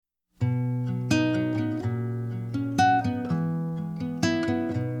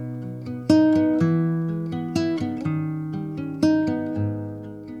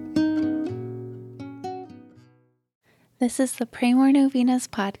This is the Pray More Novenas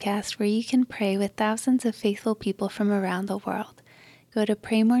podcast where you can pray with thousands of faithful people from around the world. Go to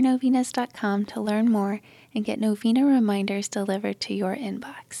praymorenovenas.com to learn more and get novena reminders delivered to your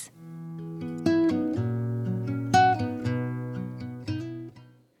inbox.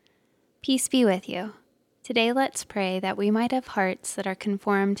 Peace be with you. Today let's pray that we might have hearts that are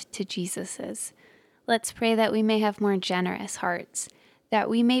conformed to Jesus's. Let's pray that we may have more generous hearts, that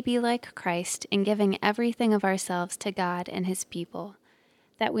we may be like Christ in giving everything of ourselves to God and His people,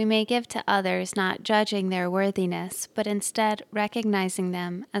 that we may give to others not judging their worthiness, but instead recognizing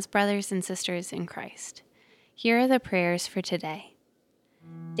them as brothers and sisters in Christ. Here are the prayers for today.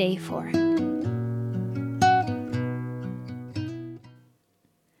 Day 4.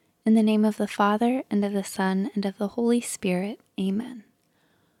 In the name of the Father, and of the Son, and of the Holy Spirit, Amen.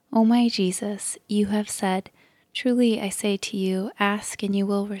 O my Jesus, you have said, "Truly I say to you, ask and you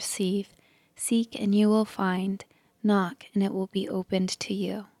will receive, seek and you will find, knock and it will be opened to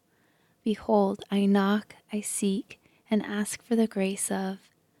you." Behold, I knock, I seek, and ask for the grace of...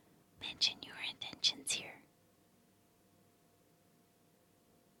 Mention your intentions here.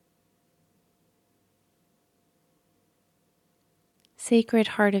 Sacred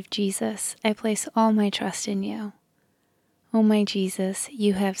Heart of Jesus, I place all my trust in you. O my Jesus,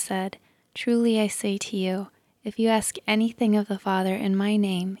 you have said, "Truly I say to you, if you ask anything of the Father in my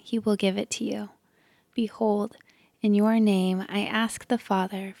name, he will give it to you." Behold, in your name I ask the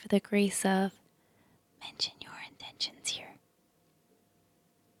Father for the grace of... Mention your intentions here.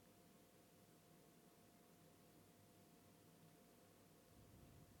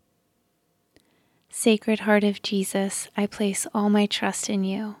 Sacred Heart of Jesus, I place all my trust in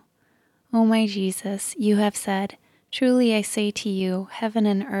you. O my Jesus, you have said, "Truly I say to you, heaven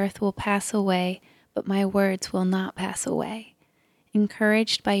and earth will pass away, but my words will not pass away."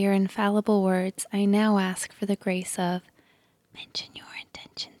 Encouraged by your infallible words, I now ask for the grace of... Mention your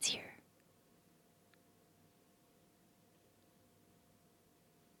intentions here.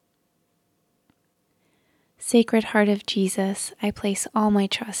 Sacred Heart of Jesus, I place all my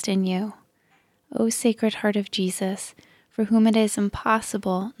trust in you. O Sacred Heart of Jesus, for whom it is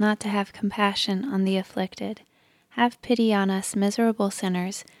impossible not to have compassion on the afflicted, have pity on us miserable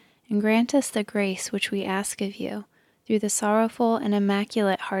sinners, and grant us the grace which we ask of you, through the sorrowful and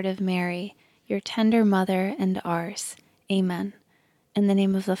immaculate heart of Mary, your tender mother and ours. Amen. In the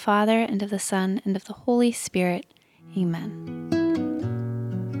name of the Father, and of the Son, and of the Holy Spirit. Amen.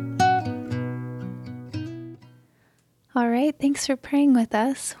 All right, thanks for praying with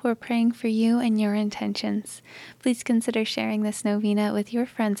us. We're praying for you and your intentions. Please consider sharing this novena with your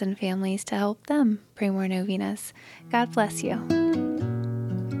friends and families to help them pray more novenas. God bless you.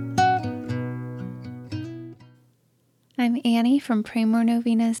 I'm Annie from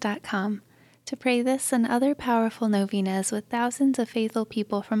praymorenovenas.com. To pray this and other powerful novenas with thousands of faithful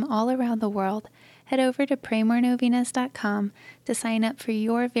people from all around the world, head over to praymorenovenas.com to sign up for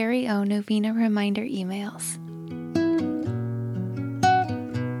your very own novena reminder emails.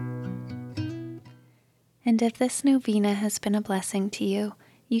 And if this novena has been a blessing to you,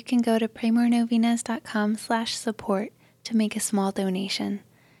 you can go to praymorenovenas.com/support to make a small donation.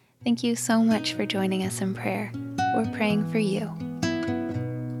 Thank you so much for joining us in prayer. We're praying for you.